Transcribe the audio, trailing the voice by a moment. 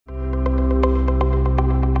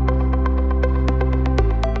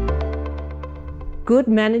Good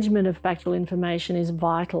management of factual information is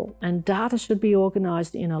vital, and data should be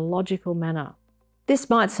organised in a logical manner. This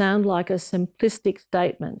might sound like a simplistic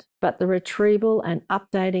statement, but the retrieval and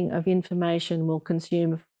updating of information will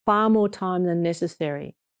consume far more time than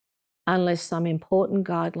necessary unless some important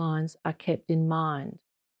guidelines are kept in mind.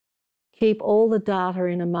 Keep all the data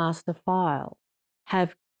in a master file.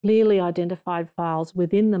 Have clearly identified files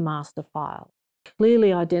within the master file.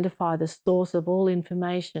 Clearly identify the source of all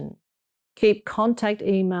information. Keep contact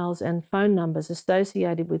emails and phone numbers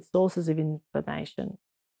associated with sources of information.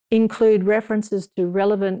 Include references to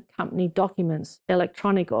relevant company documents,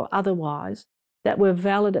 electronic or otherwise, that were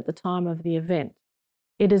valid at the time of the event.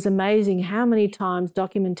 It is amazing how many times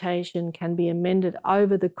documentation can be amended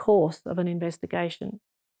over the course of an investigation.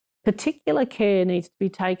 Particular care needs to be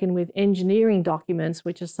taken with engineering documents,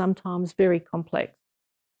 which are sometimes very complex.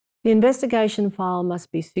 The investigation file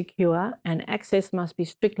must be secure and access must be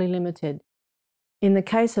strictly limited. In the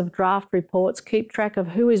case of draft reports, keep track of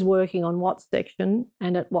who is working on what section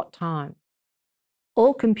and at what time.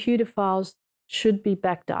 All computer files should be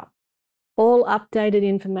backed up. All updated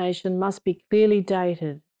information must be clearly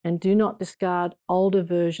dated, and do not discard older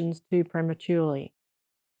versions too prematurely.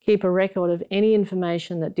 Keep a record of any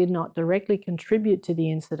information that did not directly contribute to the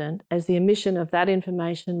incident, as the omission of that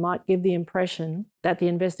information might give the impression that the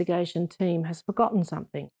investigation team has forgotten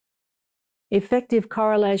something. Effective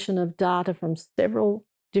correlation of data from several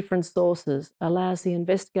different sources allows the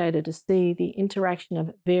investigator to see the interaction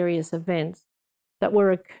of various events that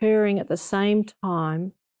were occurring at the same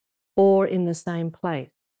time or in the same place.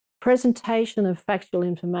 Presentation of factual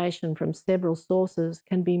information from several sources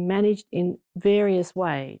can be managed in various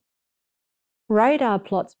ways. Radar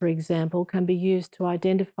plots, for example, can be used to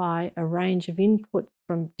identify a range of inputs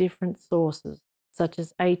from different sources, such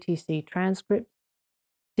as ATC transcripts,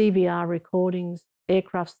 CVR recordings,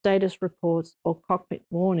 aircraft status reports, or cockpit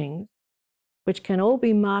warnings, which can all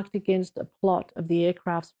be marked against a plot of the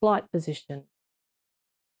aircraft's flight position.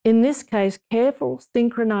 In this case, careful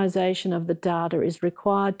synchronization of the data is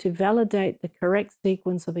required to validate the correct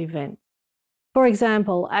sequence of events. For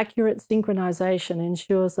example, accurate synchronization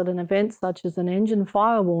ensures that an event such as an engine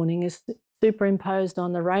fire warning is superimposed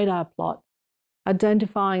on the radar plot,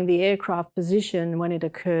 identifying the aircraft position when it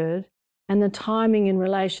occurred and the timing in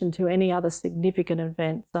relation to any other significant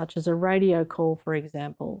event, such as a radio call, for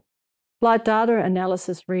example. Flight data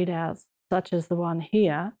analysis readouts, such as the one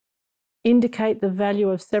here, indicate the value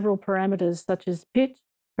of several parameters such as pitch,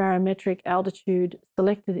 barometric altitude,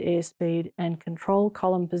 selected airspeed, and control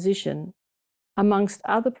column position, amongst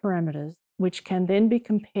other parameters, which can then be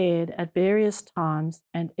compared at various times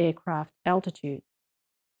and aircraft altitudes.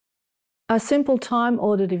 A simple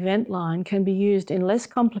time-ordered event line can be used in less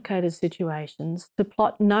complicated situations to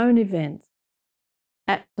plot known events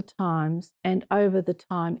at the times and over the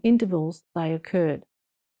time intervals they occurred.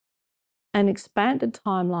 An expanded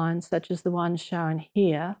timeline, such as the one shown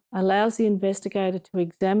here, allows the investigator to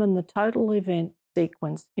examine the total event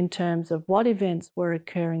sequence in terms of what events were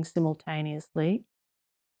occurring simultaneously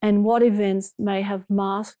and what events may have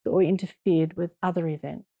masked or interfered with other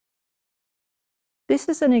events. This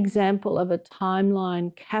is an example of a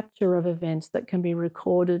timeline capture of events that can be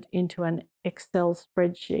recorded into an Excel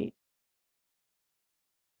spreadsheet.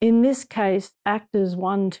 In this case, actors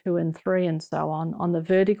 1, 2, and 3, and so on the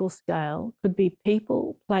vertical scale could be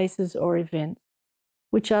people, places, or events,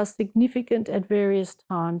 which are significant at various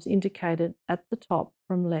times indicated at the top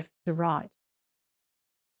from left to right.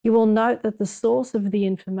 You will note that the source of the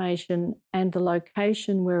information and the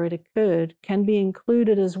location where it occurred can be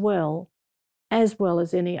included as well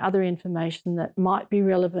as any other information that might be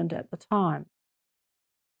relevant at the time.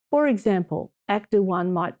 For example, actor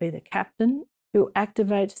 1 might be the captain, who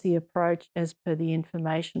activates the approach as per the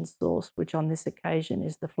information source, which on this occasion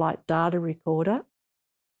is the flight data recorder,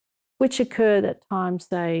 which occurred at time,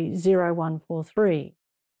 say, 0143.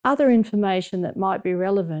 Other information that might be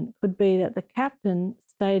relevant could be that the captain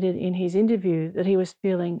stated in his interview that he was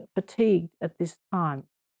feeling fatigued at this time.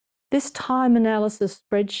 This time analysis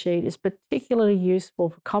spreadsheet is particularly useful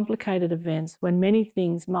for complicated events when many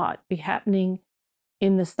things might be happening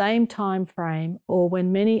in the same time frame, or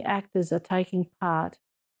when many actors are taking part,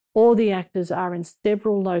 or the actors are in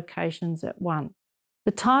several locations at once.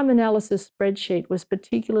 The time analysis spreadsheet was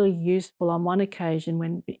particularly useful on one occasion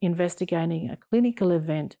when investigating a clinical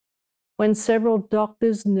event, when several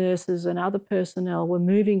doctors, nurses, and other personnel were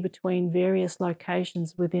moving between various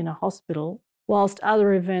locations within a hospital, whilst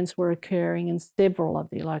other events were occurring in several of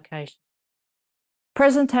the locations.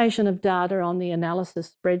 Presentation of data on the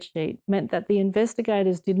analysis spreadsheet meant that the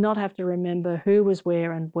investigators did not have to remember who was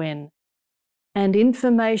where and when. and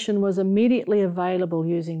information was immediately available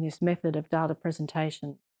using this method of data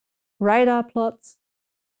presentation. Radar plots,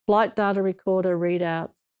 flight data recorder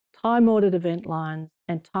readouts, time-ordered event lines,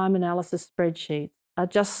 and time analysis spreadsheets are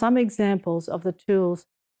just some examples of the tools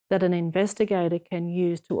that an investigator can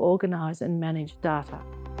use to organise and manage data.